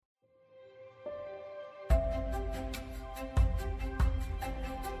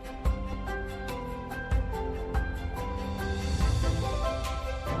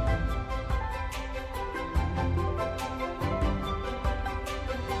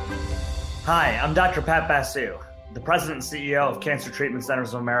Hi, I'm Dr. Pat Basu, the President and CEO of Cancer Treatment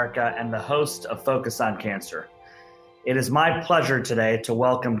Centers of America and the host of Focus on Cancer. It is my pleasure today to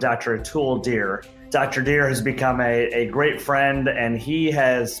welcome Dr. Atul Dhir. Dr. Dhir has become a great friend, and he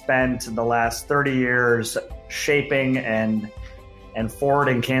has spent the last 30 years shaping and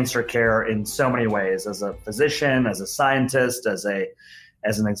forwarding cancer care in so many ways, as a physician, as a scientist, as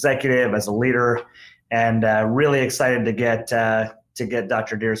an executive, as a leader, and really excited to get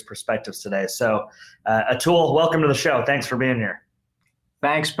Dr. Dhir's perspectives today. So, Atul, welcome to the show. Thanks for being here.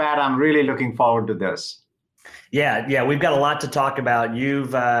 Thanks, Pat. I'm really looking forward to this. Yeah, we've got a lot to talk about.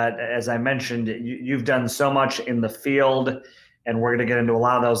 You've, as I mentioned, you've done so much in the field, and we're going to get into a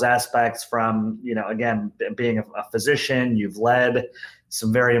lot of those aspects from, again, being a physician. You've led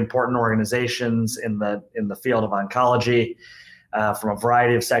some very important organizations in the field of oncology from a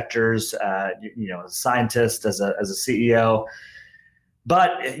variety of sectors, as a scientist, as a CEO.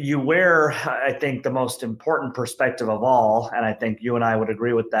 But you wear, I think, the most important perspective of all, and I think you and I would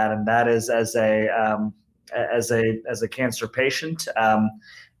agree with that, and that is as a cancer patient,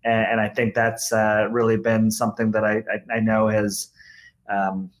 and I think that's really been something that I know has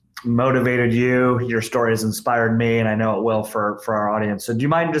motivated you. Your story has inspired me, and I know it will for our audience. So, do you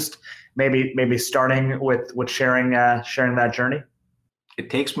mind just maybe starting with sharing that journey? It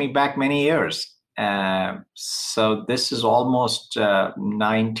takes me back many years. So this is almost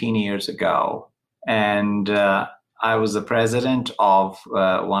 19 years ago, and I was the president of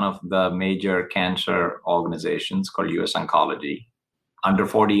one of the major cancer organizations called US Oncology, under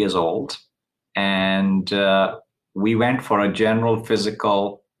 40 years old, and we went for a general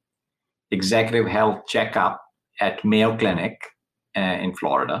physical executive health checkup at Mayo Clinic in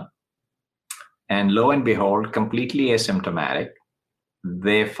Florida, and lo and behold, completely asymptomatic,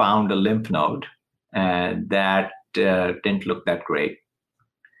 they found a lymph node that didn't look that great.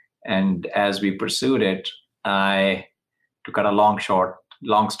 And as we pursued it, to cut a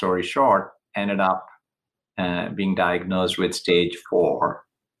long story short, ended up being diagnosed with stage 4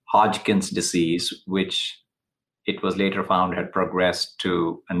 Hodgkin's disease, which it was later found had progressed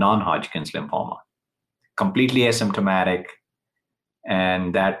to a non-Hodgkin's lymphoma. Completely asymptomatic,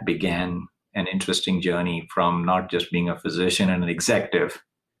 and that began an interesting journey from not just being a physician and an executive,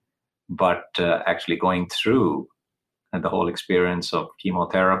 but actually going through the whole experience of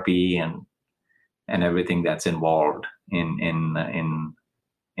chemotherapy and everything that's involved in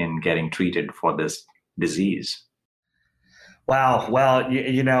getting treated for this disease. Wow. Well,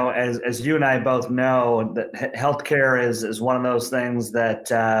 as you and I both know, that healthcare is one of those things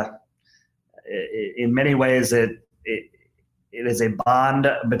that, in many ways, it is a bond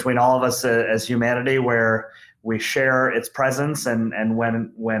between all of us as humanity, where we share its presence, and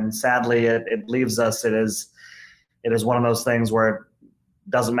when sadly it leaves us, it is one of those things where it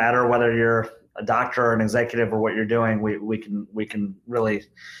doesn't matter whether you're a doctor or an executive or what you're doing. We can really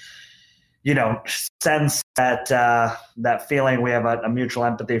sense that feeling. We have a mutual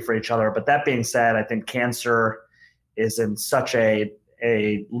empathy for each other. But that being said, I think cancer is in such a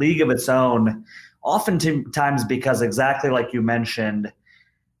league of its own, oftentimes because, exactly like you mentioned,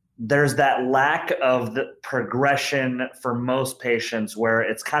 there's that lack of the progression for most patients, where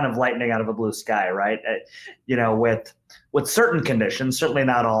it's kind of lightning out of a blue sky, right? With certain conditions, certainly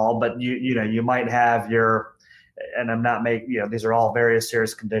not all, but you might have and I'm not making, these are all various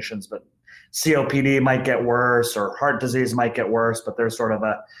serious conditions, but COPD might get worse, or heart disease might get worse, but there's sort of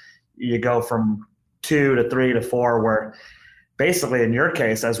you go from 2 to 3 to 4, where basically in your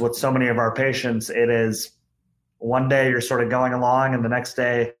case, as with so many of our patients, it is one day you're sort of going along, and the next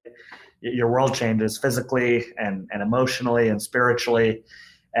day your world changes physically and emotionally and spiritually.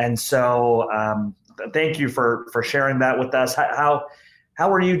 And so thank you for sharing that with us. How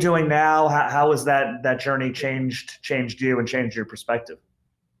are you doing now? How has that journey changed you and changed your perspective?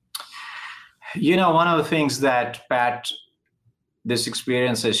 One of the things that, Pat, this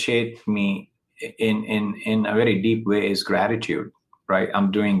experience has shaped me in a very deep way is gratitude, right? I'm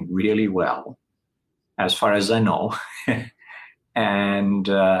doing really well, as far as I know, and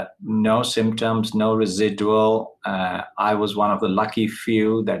no symptoms, no residual. I was one of the lucky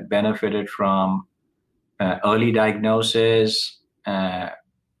few that benefited from early diagnosis,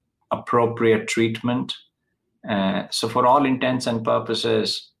 appropriate treatment. So for all intents and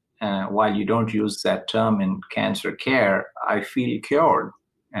purposes, while you don't use that term in cancer care, I feel cured.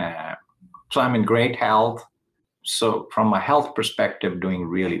 So I'm in great health. So from a health perspective, doing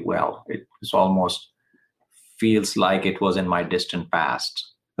really well. It's almost feels like it was in my distant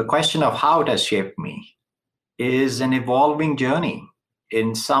past. The question of how it has shaped me is an evolving journey.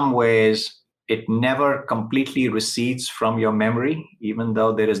 In some ways, it never completely recedes from your memory, even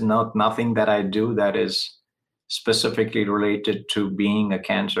though there is nothing that I do that is specifically related to being a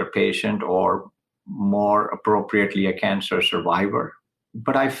cancer patient or more appropriately a cancer survivor.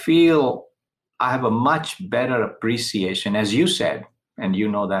 But I feel I have a much better appreciation, as you said, and you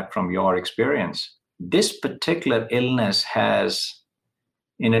know that from your experience. This particular illness has,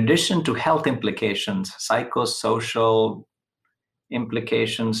 in addition to health implications, psychosocial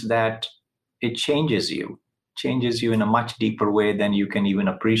implications, that it changes you in a much deeper way than you can even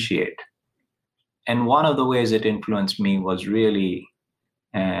appreciate. And one of the ways it influenced me was really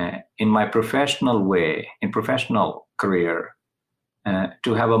in my professional career,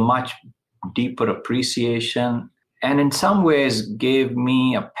 to have a much deeper appreciation, and in some ways gave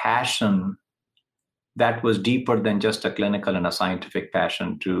me a passion that was deeper than just a clinical and a scientific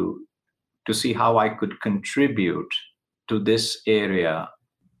passion to see how I could contribute to this area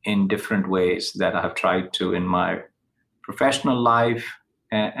in different ways that I have tried to in my professional life,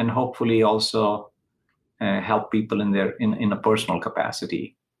 and hopefully also help people in a personal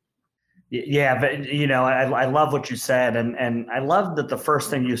capacity. Yeah, but I love what you said, and I love that the first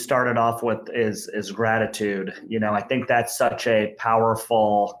thing you started off with is gratitude. I think that's such a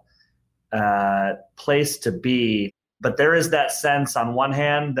powerful place to be. But there is that sense on one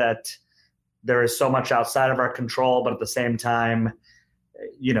hand that there is so much outside of our control, but at the same time,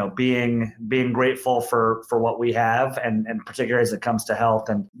 being grateful for what we have, and particularly as it comes to health.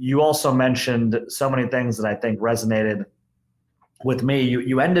 And you also mentioned so many things that I think resonated with me.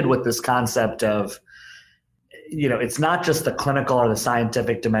 You ended with this concept of, it's not just the clinical or the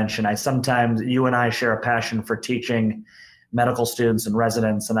scientific dimension. You and I share a passion for teaching medical students and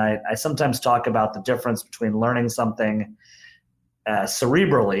residents, and I sometimes talk about the difference between learning something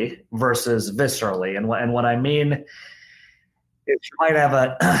cerebrally versus viscerally. And what I mean, if you might have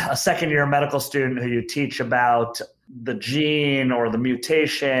a second-year medical student who you teach about the gene or the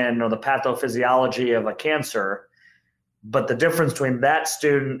mutation or the pathophysiology of a cancer, but the difference between that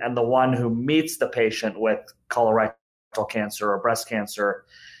student and the one who meets the patient with colorectal cancer or breast cancer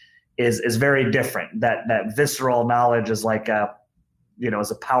is very different. That visceral knowledge is like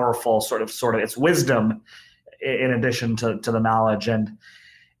is a powerful sort of it's wisdom in addition to the knowledge.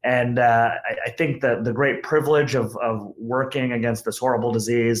 And I think that the great privilege of working against this horrible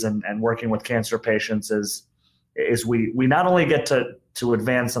disease and working with cancer patients is we not only get to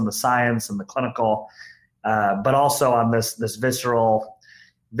advance on the science and the clinical, but also on this visceral,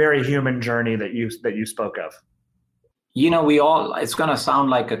 very human journey that you spoke of. It's going to sound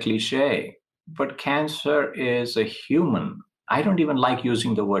like a cliche, but cancer is a human. I don't even like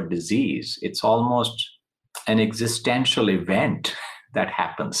using the word disease. It's almost an existential event that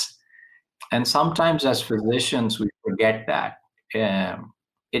happens. And sometimes as physicians, we forget that.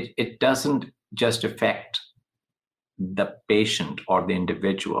 It doesn't just affect the patient or the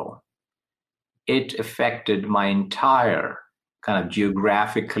individual. It affected my entire kind of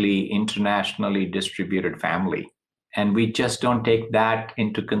geographically, internationally distributed family. And we just don't take that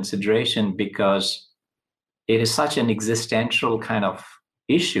into consideration because it is such an existential kind of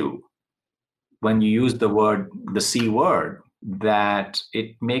issue when you use the C word, that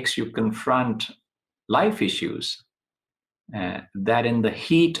it makes you confront life issues that in the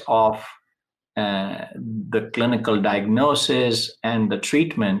heat of the clinical diagnosis and the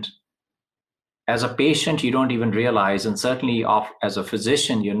treatment, as a patient, you don't even realize, and certainly as a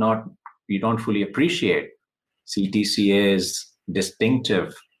physician, you don't fully appreciate CTCA's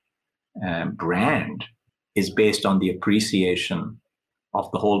distinctive brand is based on the appreciation of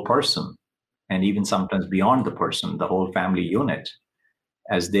the whole person, and even sometimes beyond the person, the whole family unit,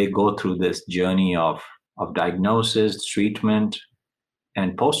 as they go through this journey of diagnosis, treatment,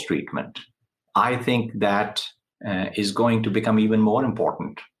 and post-treatment. I think that is going to become even more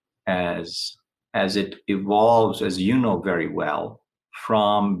important as it evolves, as you know very well,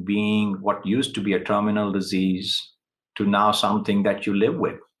 from being what used to be a terminal disease to now something that you live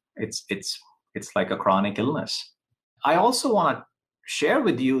with. It's like a chronic illness. I also want to share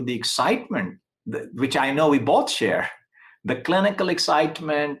with you the excitement, which I know we both share, the clinical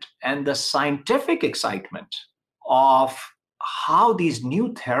excitement and the scientific excitement of how these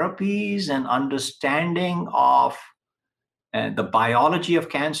new therapies and understanding of the biology of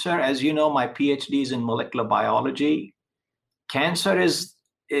cancer. As you know, my PhD is in molecular biology. Cancer is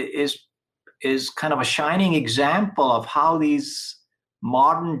kind of a shining example of how these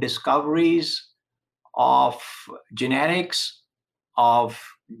modern discoveries of genetics, of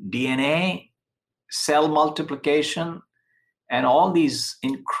DNA, cell multiplication, and all these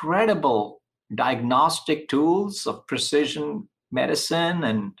incredible diagnostic tools of precision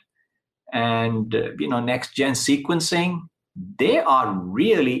medicine and next gen sequencing, they are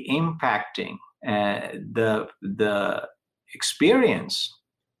really impacting the experience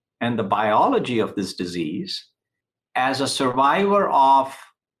and the biology of this disease. As a survivor of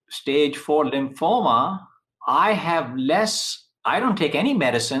stage 4 lymphoma, I don't take any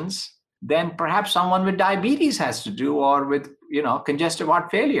medicines than perhaps someone with diabetes has to do, or with congestive heart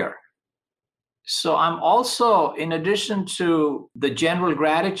failure. So I'm also, in addition to the general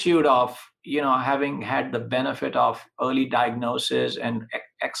gratitude of having had the benefit of early diagnosis and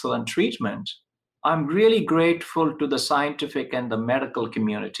excellent treatment, I'm really grateful to the scientific and the medical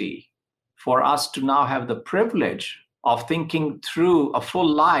community for us to now have the privilege of thinking through a full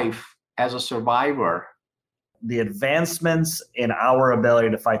life as a survivor. The advancements in our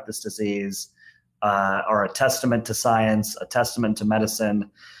ability to fight this disease are a testament to science, a testament to medicine,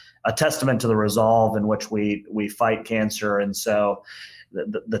 a testament to the resolve in which we fight cancer. And so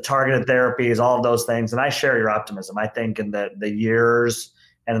the targeted therapies, all of those things, and I share your optimism. I think in the years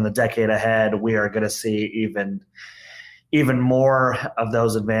and in the decade ahead, we are going to see even more of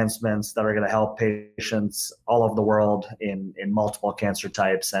those advancements that are going to help patients all over the world in multiple cancer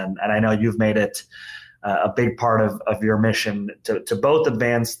types. And I know you've made it a big part of your mission to both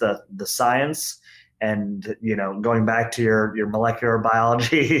advance the science and, going back to your molecular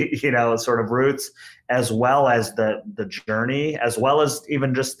biology, sort of roots, as well as the journey, as well as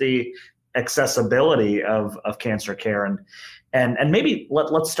even just the accessibility of cancer care. And maybe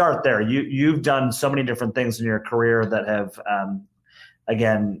let's start there. You've done so many different things in your career that have,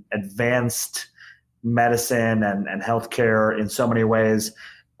 again, advanced medicine and healthcare in so many ways.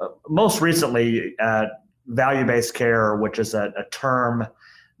 Most recently, value-based care, which is a term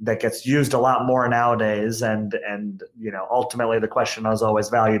that gets used a lot more nowadays, and ultimately the question is always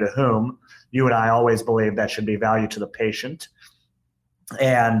value to whom. You and I always believe that should be value to the patient,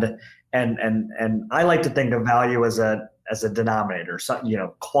 and I like to think of value as a denominator,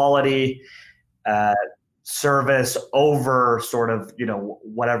 so, quality, service over sort of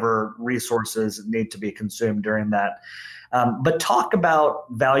whatever resources need to be consumed during that. But talk about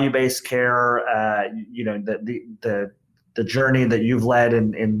value-based care, the journey that you've led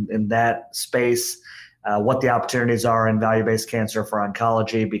in that space, what the opportunities are in value-based cancer for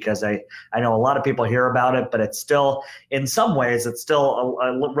oncology, because I know a lot of people hear about it, but it's still, in some ways, it's still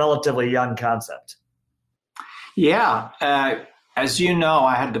a relatively young concept. Yeah. As you know,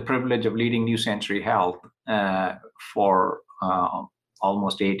 I had the privilege of leading New Century Health for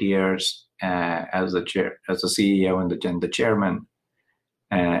almost 8 years as a CEO and the chairman,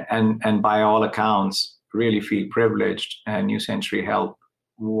 and by all accounts, really feel privileged. New Century Health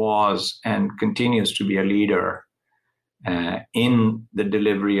was and continues to be a leader in the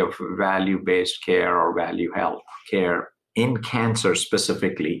delivery of value-based care or value health care in cancer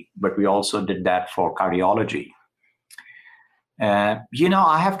specifically, but we also did that for cardiology.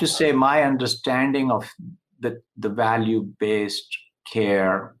 I have to say my understanding of the value-based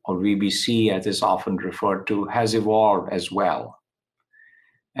care, or VBC as it's often referred to, has evolved as well.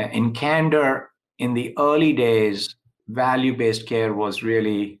 In candor, in the early days, value-based care was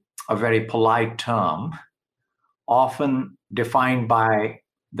really a very polite term, often defined by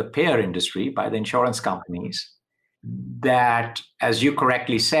the payer industry, by the insurance companies, that, as you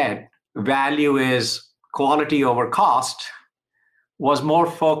correctly said, value is quality over cost, was more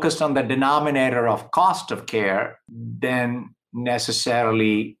focused on the denominator of cost of care than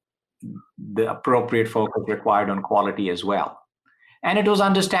necessarily the appropriate focus required on quality as well. And it was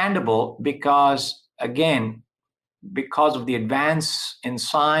understandable because, again, because of the advance in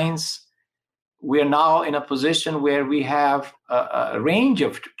science, we are now in a position where we have a range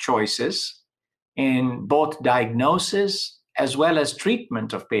of choices in both diagnosis as well as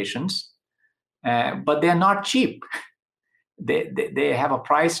treatment of patients, but they're not cheap. They have a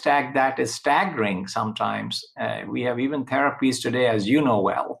price tag that is staggering sometimes. We have even therapies today, as you know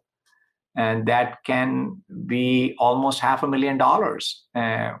well, and that can be almost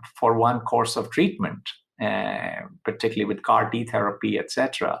 $500,000 for one course of treatment, particularly with CAR T therapy,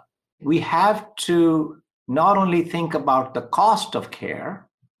 etc. We have to not only think about the cost of care,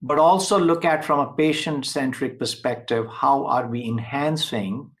 but also look at, from a patient-centric perspective, how are we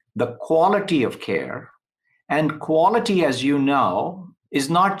enhancing the quality of care. And quality, as you know, is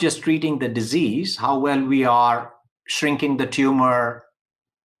not just treating the disease, how well we are shrinking the tumor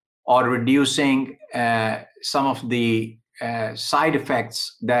or reducing some of the side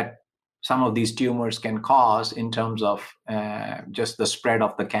effects that some of these tumors can cause in terms of just the spread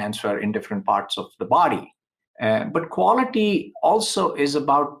of the cancer in different parts of the body. But quality also is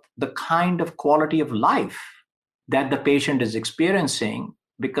about the kind of quality of life that the patient is experiencing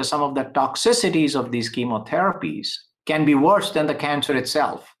because some of the toxicities of these chemotherapies can be worse than the cancer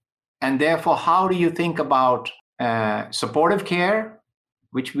itself. And therefore, how do you think about supportive care,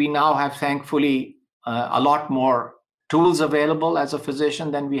 which we now have, thankfully, a lot more tools available as a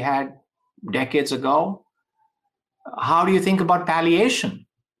physician than we had decades ago? How do you think about palliation?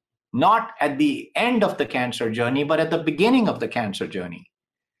 Not at the end of the cancer journey, but at the beginning of the cancer journey.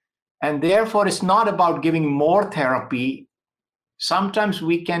 And therefore, it's not about giving more therapy. Sometimes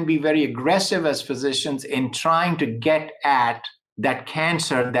we can be very aggressive as physicians in trying to get at that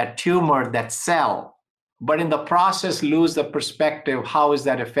cancer, that tumor, that cell, but in the process lose the perspective, how is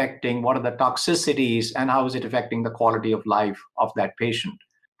that affecting, what are the toxicities, and how is it affecting the quality of life of that patient?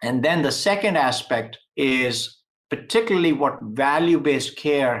 And then the second aspect is particularly what value-based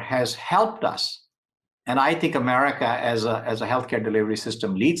care has helped us. And I think America as a healthcare delivery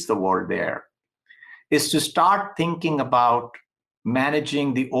system leads the world there, is to start thinking about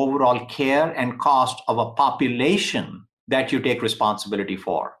managing the overall care and cost of a population that you take responsibility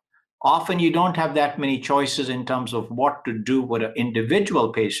for. Often you don't have that many choices in terms of what to do with an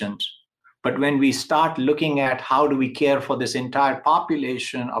individual patient, but when we start looking at how do we care for this entire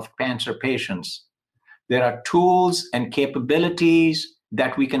population of cancer patients, there are tools and capabilities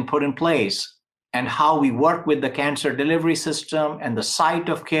that we can put in place, and how we work with the cancer delivery system and the site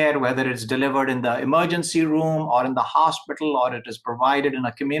of care, whether it's delivered in the emergency room or in the hospital, or it is provided in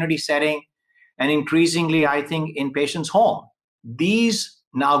a community setting, and increasingly, I think, in patients' home. These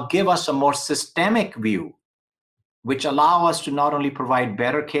now give us a more systemic view, which allow us to not only provide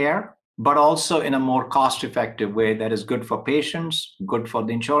better care, but also in a more cost-effective way that is good for patients, good for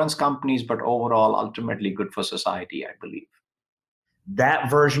the insurance companies, but overall, ultimately good for society, I believe. That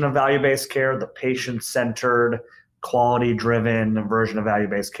version of value-based care, the patient-centered, quality-driven version of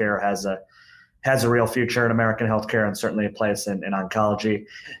value-based care has a real future in American healthcare, and certainly a place in oncology.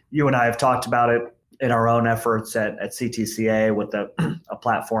 You and I have talked about it in our own efforts at CTCA with a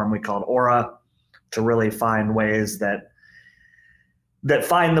platform we called Aura, to really find ways that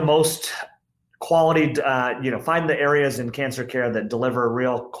find the most quality, find the areas in cancer care that deliver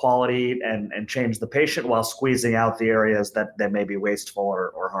real quality and change the patient, while squeezing out the areas that may be wasteful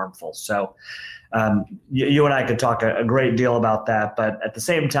or harmful. So you and I could talk a great deal about that, but at the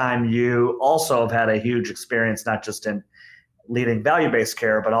same time, you also have had a huge experience, not just in leading value-based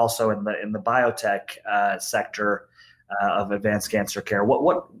care, but also in the biotech sector of advanced cancer care.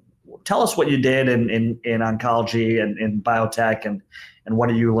 What tell us what you did in oncology and in biotech, and what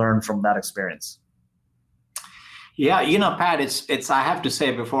do you learn from that experience? Yeah, Pat, it's I have to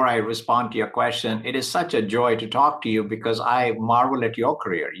say, before I respond to your question, it is such a joy to talk to you, because I marvel at your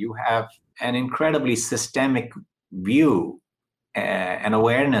career. You have an incredibly systemic view and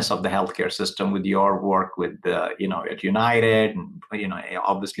awareness of the healthcare system with your work with at United, and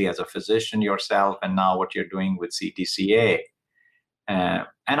obviously as a physician yourself, and now what you're doing with CTCA.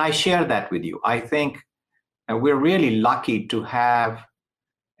 And I share that with you. I think we're really lucky to have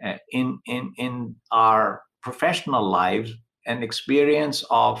in our professional lives an experience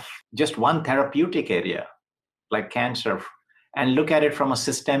of just one therapeutic area like cancer, and look at it from a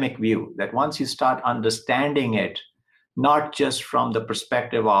systemic view, that once you start understanding it, not just from the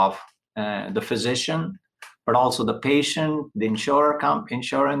perspective of the physician, but also the patient, the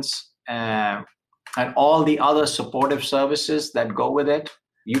insurance, and all the other supportive services that go with it.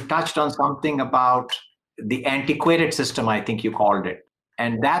 You touched on something about the antiquated system, I think you called it.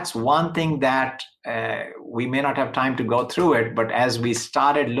 And that's one thing that we may not have time to go through it, but as we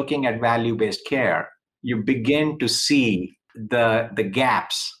started looking at value-based care, you begin to see the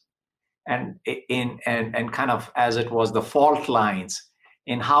gaps and kind of, as it was, the fault lines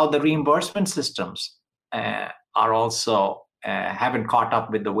in how the reimbursement systems are also haven't caught up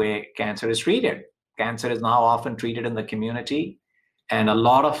with the way cancer is treated. Cancer is now often treated in the community, and a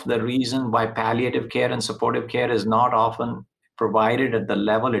lot of the reason why palliative care and supportive care is not often provided at the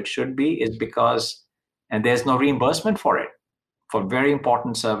level it should be is because there's no reimbursement for it, for very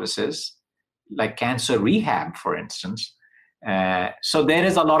important services like cancer rehab, for instance. So there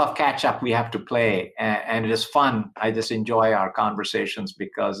is a lot of catch up we have to play, and it is fun. I just enjoy our conversations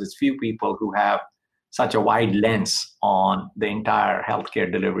because it's few people who have such a wide lens on the entire healthcare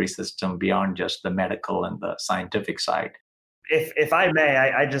delivery system beyond just the medical and the scientific side. If I may,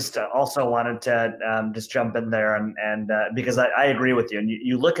 I just also wanted to just jump in there and because I agree with you. And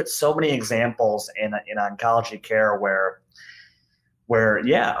you look at so many examples in oncology care where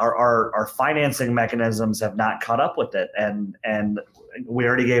our financing mechanisms have not caught up with it. And we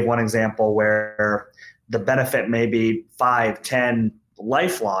already gave one example where the benefit may be 5, 10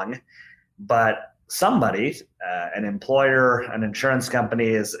 lifelong, but somebody, an employer, an insurance company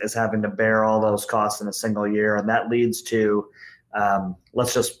is having to bear all those costs in a single year. And that leads to,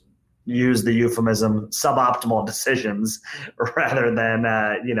 let's just use the euphemism, suboptimal decisions rather than,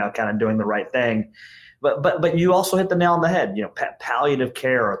 kind of doing the right thing. But you also hit the nail on the head, palliative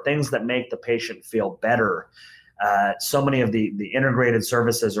care or things that make the patient feel better. So many of the integrated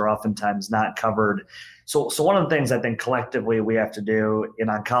services are oftentimes not covered. So one of the things I think collectively we have to do in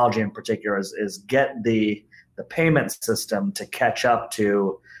oncology in particular is get the payment system to catch up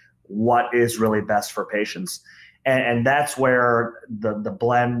to what is really best for patients. And that's where the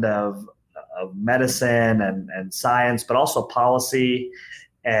blend of medicine and science, but also policy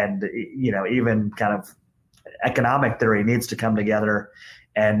and, even kind of economic theory needs to come together.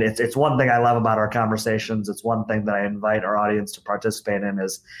 And it's one thing I love about our conversations. It's one thing that I invite our audience to participate in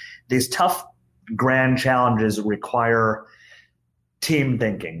is these tough, grand challenges require team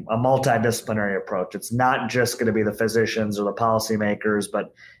thinking, a multidisciplinary approach. It's not just going to be the physicians or the policymakers,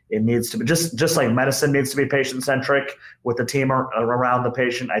 but it needs to be just like medicine needs to be patient-centric with the team around the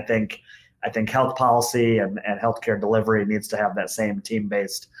patient. I think health policy and healthcare delivery needs to have that same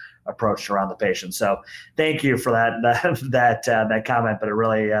team-based approach around the patient. So thank you for that comment, but it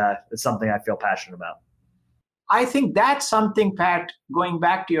really is something I feel passionate about. I think that's something, Pat, going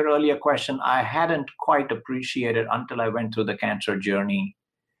back to your earlier question, I hadn't quite appreciated until I went through the cancer journey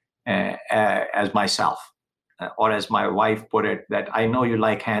as myself, or as my wife put it, that I know you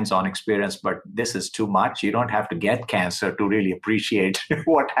like hands-on experience, but this is too much. You don't have to get cancer to really appreciate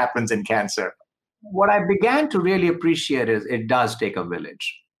what happens in cancer. What I began to really appreciate is it does take a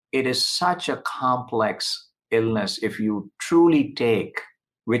village. It is such a complex illness if you truly take,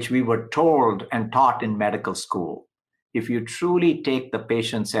 which we were told and taught in medical school, if you truly take the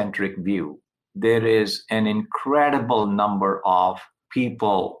patient-centric view, there is an incredible number of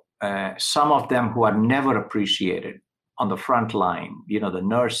people, some of them who are never appreciated on the front line, the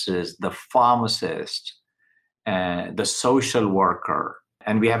nurses, the pharmacist, the social worker,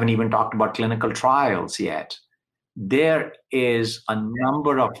 and we haven't even talked about clinical trials yet. There is a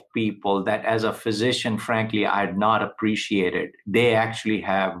number of people that as a physician, frankly, I had not appreciated. They actually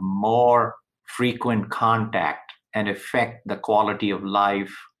have more frequent contact and affect the quality of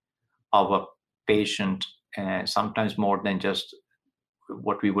life of a patient, sometimes more than just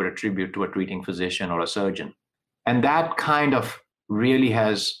what we would attribute to a treating physician or a surgeon. And that kind of really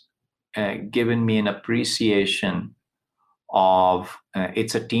has given me an appreciation of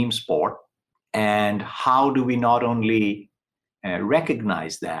it's a team sport. And how do we not only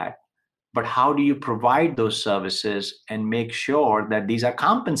recognize that, but how do you provide those services and make sure that these are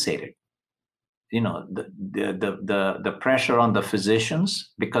compensated? The pressure on the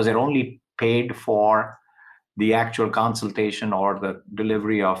physicians, because they're only paid for the actual consultation or the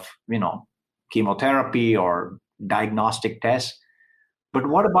delivery of, chemotherapy or diagnostic tests. But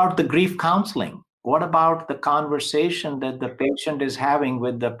what about the grief counseling? What about the conversation that the patient is having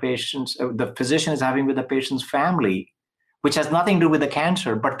with the physician is having with the patient's family, which has nothing to do with the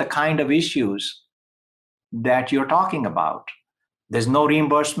cancer, but the kind of issues that you're talking about? There's no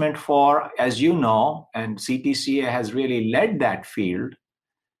reimbursement for, as you know, and CTCA has really led that field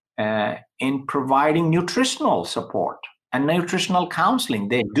in providing nutritional support and nutritional counseling.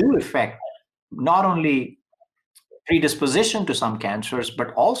 They do affect not only predisposition to some cancers,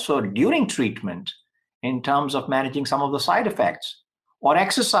 but also during treatment in terms of managing some of the side effects, or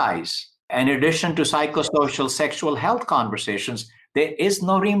exercise. In addition to psychosocial sexual health conversations, there is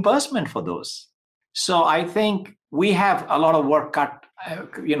no reimbursement for those. So I think we have a lot of work cut,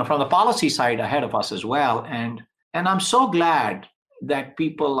 from the policy side ahead of us as well. And I'm so glad that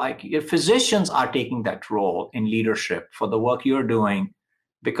people like physicians are taking that role in leadership for the work you're doing,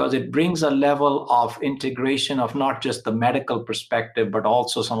 because it brings a level of integration of not just the medical perspective, but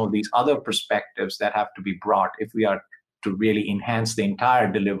also some of these other perspectives that have to be brought if we are to really enhance the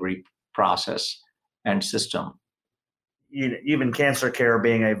entire delivery process and system. Even cancer care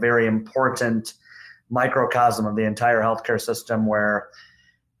being a very important microcosm of the entire healthcare system, where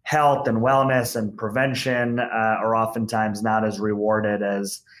health and wellness and prevention are oftentimes not as rewarded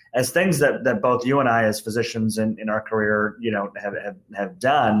as things that both you and I as physicians in our career, have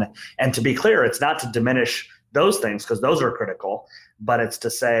done. And to be clear, it's not to diminish those things, because those are critical, but it's to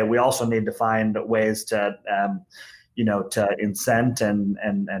say we also need to find ways to, to incent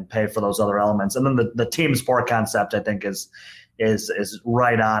and pay for those other elements. And then the team sport concept, I think, is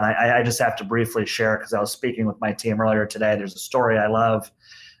right on. I just have to briefly share, because I was speaking with my team earlier today. There's a story I love.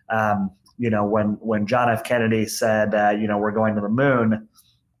 When John F. Kennedy said, we're going to the moon,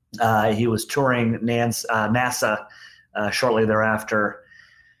 he was touring NASA shortly thereafter.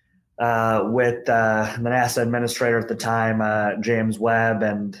 with the NASA administrator at the time, James Webb,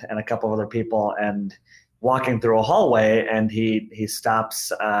 and a couple of other people, and walking through a hallway, and he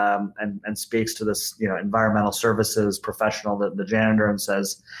stops and speaks to this environmental services professional, the janitor, and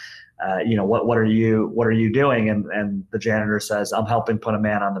says, what are you doing? And the janitor says, I'm helping put a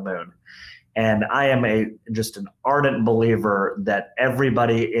man on the moon. And I am just an ardent believer that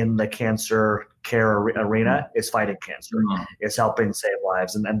everybody in the cancer care arena is fighting cancer, is helping save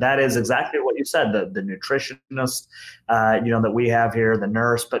lives. And that is exactly what you said, the nutritionist, that we have here, the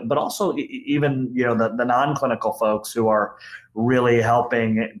nurse, but also even, the non-clinical folks who are really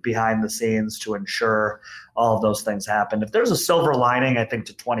helping behind the scenes to ensure all of those things happen. If there's a silver lining, I think,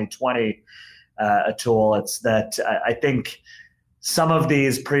 to 2020, Atul, it's that I think some of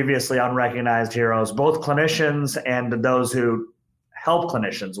these previously unrecognized heroes, both clinicians and those who help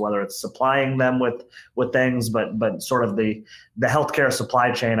clinicians, whether it's supplying them with things, but sort of the healthcare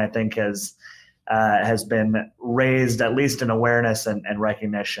supply chain, I think has been raised, at least in awareness and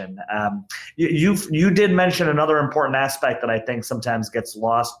recognition. You did mention another important aspect that I think sometimes gets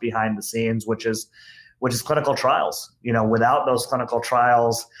lost behind the scenes, which is clinical trials. Without those clinical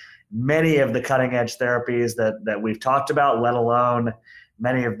trials, many of the cutting edge therapies that we've talked about, let alone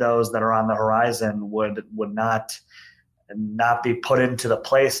many of those that are on the horizon, would not be put into the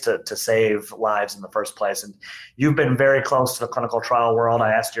place to save lives in the first place. And you've been very close to the clinical trial world.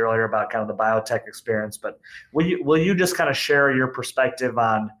 I asked you earlier about kind of the biotech experience, but will you just kind of share your perspective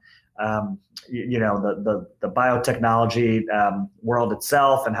on the biotechnology world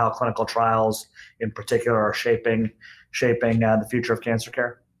itself, and how clinical trials in particular are shaping the future of cancer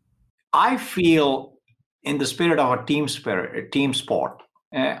care? I feel, in the spirit of a team sport,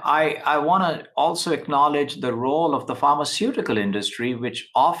 I want to also acknowledge the role of the pharmaceutical industry, which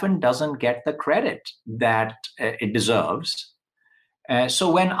often doesn't get the credit that it deserves. So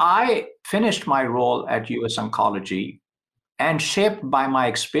when I finished my role at US Oncology, and shaped by my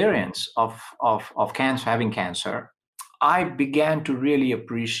experience of cancer, having cancer, I began to really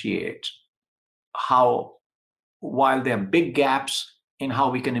appreciate how, while there are big gaps in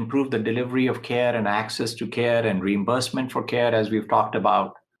how we can improve the delivery of care and access to care and reimbursement for care, as we've talked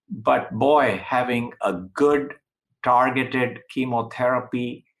about. But boy, having a good targeted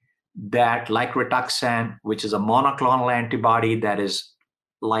chemotherapy that, like Rituxan, which is a monoclonal antibody that is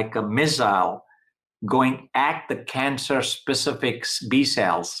like a missile going at the cancer-specific B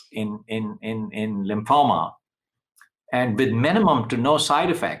cells in lymphoma, and with minimum to no side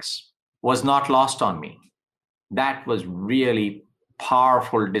effects, was not lost on me. That was really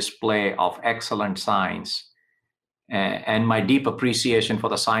powerful display of excellent science, and my deep appreciation for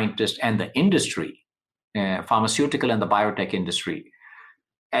the scientist and the industry, pharmaceutical and the biotech industry.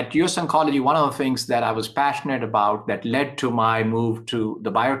 At US Oncology, one of the things that I was passionate about that led to my move to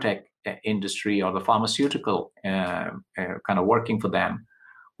the biotech industry, or the pharmaceutical kind of working for them,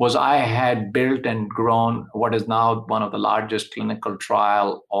 was I had built and grown what is now one of the largest clinical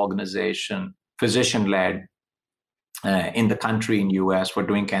trial organization, physician-led, in the country, in US, for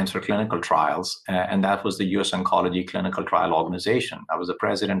doing cancer clinical trials. And that was the US Oncology Clinical Trial Organization. I was the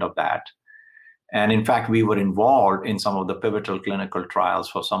president of that. And in fact, we were involved in some of the pivotal clinical trials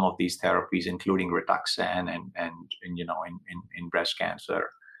for some of these therapies, including Rituxan and in breast cancer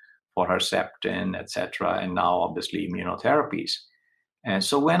for Herceptin, et cetera, and now obviously immunotherapies. And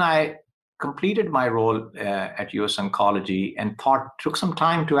so when I completed my role at US Oncology and took some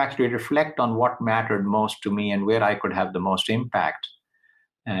time to actually reflect on what mattered most to me and where I could have the most impact,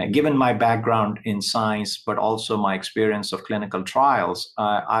 given my background in science, but also my experience of clinical trials,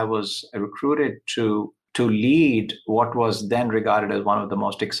 I was recruited to lead what was then regarded as one of the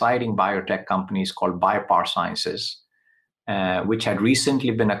most exciting biotech companies called Biopar Sciences, which had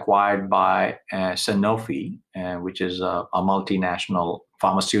recently been acquired by Sanofi, which is a multinational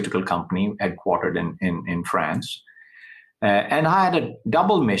pharmaceutical company headquartered in France. And I had a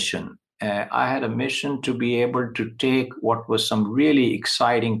double mission. I had a mission to be able to take what was some really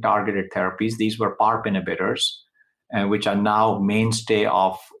exciting targeted therapies. These were PARP inhibitors, which are now mainstay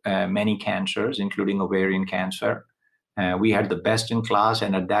of many cancers, including ovarian cancer. We had the best in class,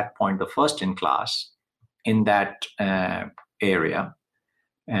 and at that point, the first in class in that area.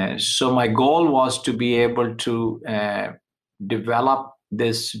 So my goal was to be able to develop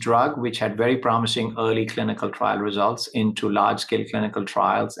this drug, which had very promising early clinical trial results, into large-scale clinical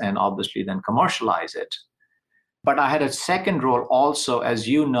trials, and obviously then commercialize it. But I had a second role also, as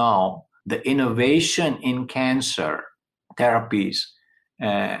you know, the innovation in cancer therapies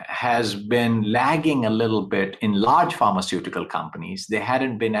has been lagging a little bit in large pharmaceutical companies. They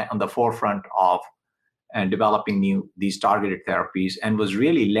hadn't been on the forefront of and developing these targeted therapies, and was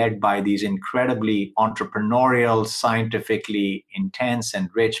really led by these incredibly entrepreneurial, scientifically intense and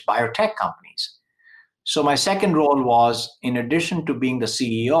rich biotech companies. So my second role was, in addition to being the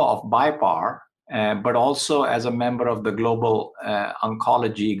CEO of BioPar, but also as a member of the Global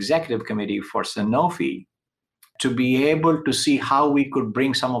Oncology Executive Committee for Sanofi, to be able to see how we could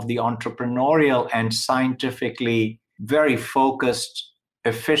bring some of the entrepreneurial and scientifically very focused,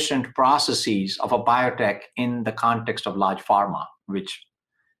 efficient processes of a biotech in the context of large pharma, which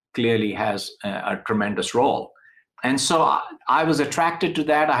clearly has a tremendous role. And so I was attracted to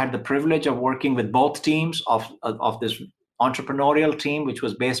that. I had the privilege of working with both teams of this entrepreneurial team, which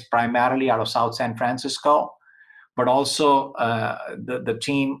was based primarily out of South San Francisco, but also the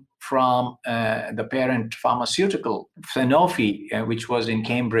team from the parent pharmaceutical, Sanofi, which was in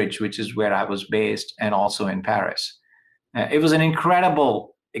Cambridge, which is where I was based, and also in Paris. It was an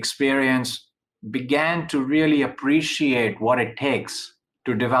incredible experience. Began to really appreciate what it takes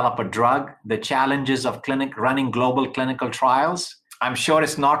to develop a drug, the challenges of running global clinical trials. I'm sure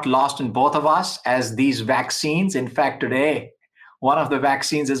it's not lost in both of us as these vaccines. In fact, today, one of the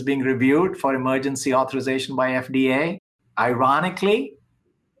vaccines is being reviewed for emergency authorization by FDA. Ironically,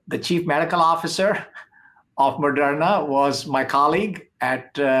 the chief medical officer of Moderna was my colleague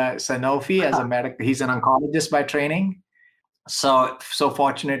at Sanofi he's an oncologist by training. So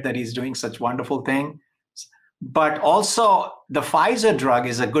fortunate that he's doing such wonderful thing. But also the Pfizer drug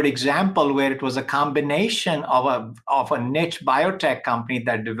is a good example where it was a combination of a niche biotech company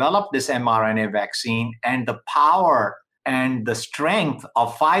that developed this mRNA vaccine and the power and the strength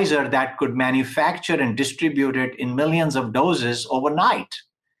of Pfizer that could manufacture and distribute it in millions of doses overnight.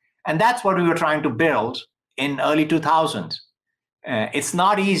 And that's what we were trying to build in early 2000s. It's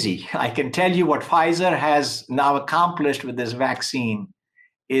not easy. I can tell you what Pfizer has now accomplished with this vaccine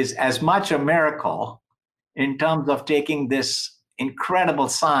is as much a miracle in terms of taking this incredible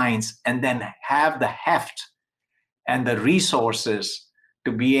science and then have the heft and the resources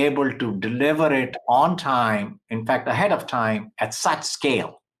to be able to deliver it on time, in fact, ahead of time at such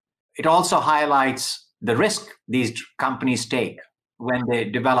scale. It also highlights the risk these companies take when they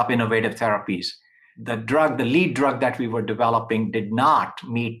develop innovative therapies. The lead drug that we were developing did not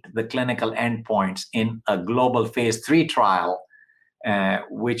meet the clinical endpoints in a global phase 3 trial,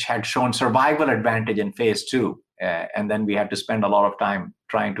 which had shown survival advantage in phase 2. And then we had to spend a lot of time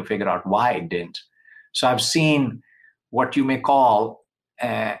trying to figure out why it didn't. So I've seen what you may call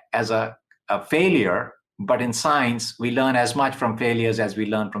as a failure, but in science, we learn as much from failures as we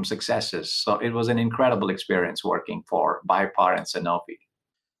learn from successes. So it was an incredible experience working for BioPar and Sanofi.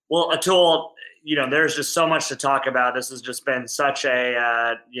 Well, Atul, there's just so much to talk about. This has just been such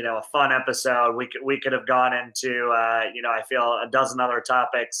a fun episode. We could have gone into I feel a dozen other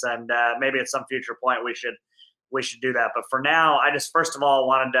topics, and maybe at some future point we should do that. But for now, I just first of all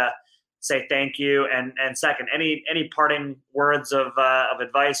wanted to say thank you, and second, any parting words of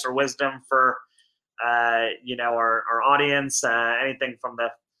advice or wisdom for our audience, anything from the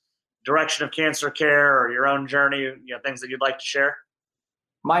direction of cancer care or your own journey, things that you'd like to share?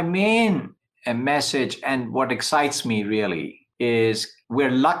 My main message, and what excites me really, is we're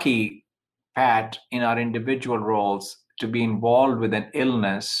lucky, Pat, in our individual roles to be involved with an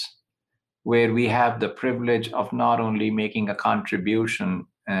illness where we have the privilege of not only making a contribution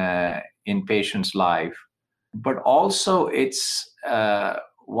in patients' life, but also it's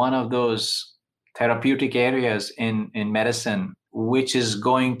one of those therapeutic areas in medicine which is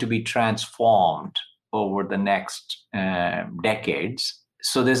going to be transformed over the next decades.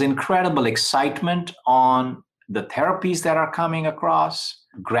 So there's incredible excitement on the therapies that are coming across,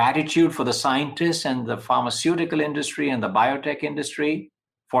 gratitude for the scientists and the pharmaceutical industry and the biotech industry,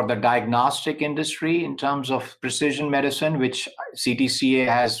 for the diagnostic industry in terms of precision medicine, which CTCA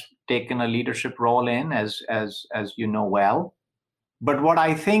has taken a leadership role in, as you know well. But what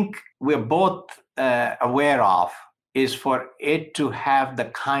I think we're both aware of is for it to have the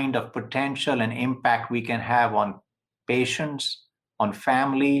kind of potential and impact we can have on patients, on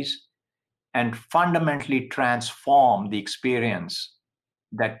families, and fundamentally transform the experience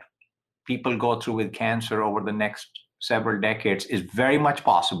that people go through with cancer over the next several decades is very much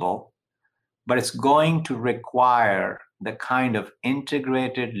possible, but it's going to require the kind of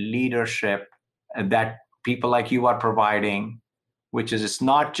integrated leadership that people like you are providing, which is it's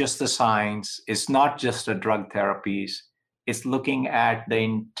not just the science, it's not just the drug therapies, it's looking at the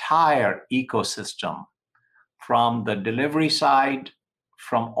entire ecosystem from the delivery side,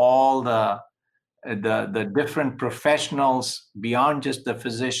 from all the different professionals beyond just the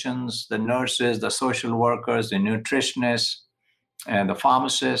physicians, the nurses, the social workers, the nutritionists, and the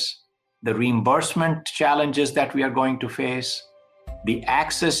pharmacists, the reimbursement challenges that we are going to face, the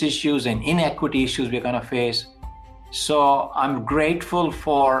access issues and inequity issues we're going to face. So I'm grateful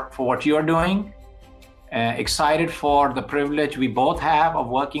for what you're doing, excited for the privilege we both have of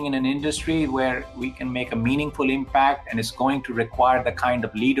working in an industry where we can make a meaningful impact, and it's going to require the kind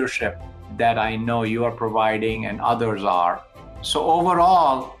of leadership that I know you are providing and others are. So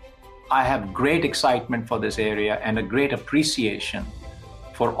overall, I have great excitement for this area and a great appreciation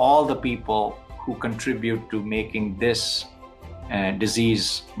for all the people who contribute to making this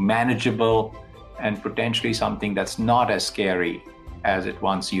disease manageable and potentially something that's not as scary as it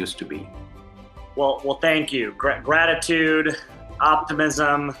once used to be. Well, thank you. Gratitude,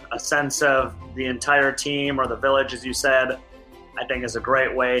 optimism, a sense of the entire team or the village, as you said, I think is a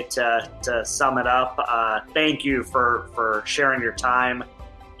great way to sum it up. Thank you for sharing your time.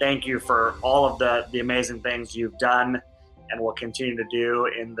 Thank you for all of the amazing things you've done and will continue to do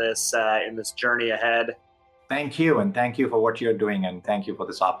in this journey ahead. Thank you, and thank you for what you're doing, and thank you for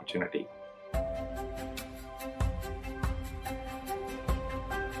this opportunity.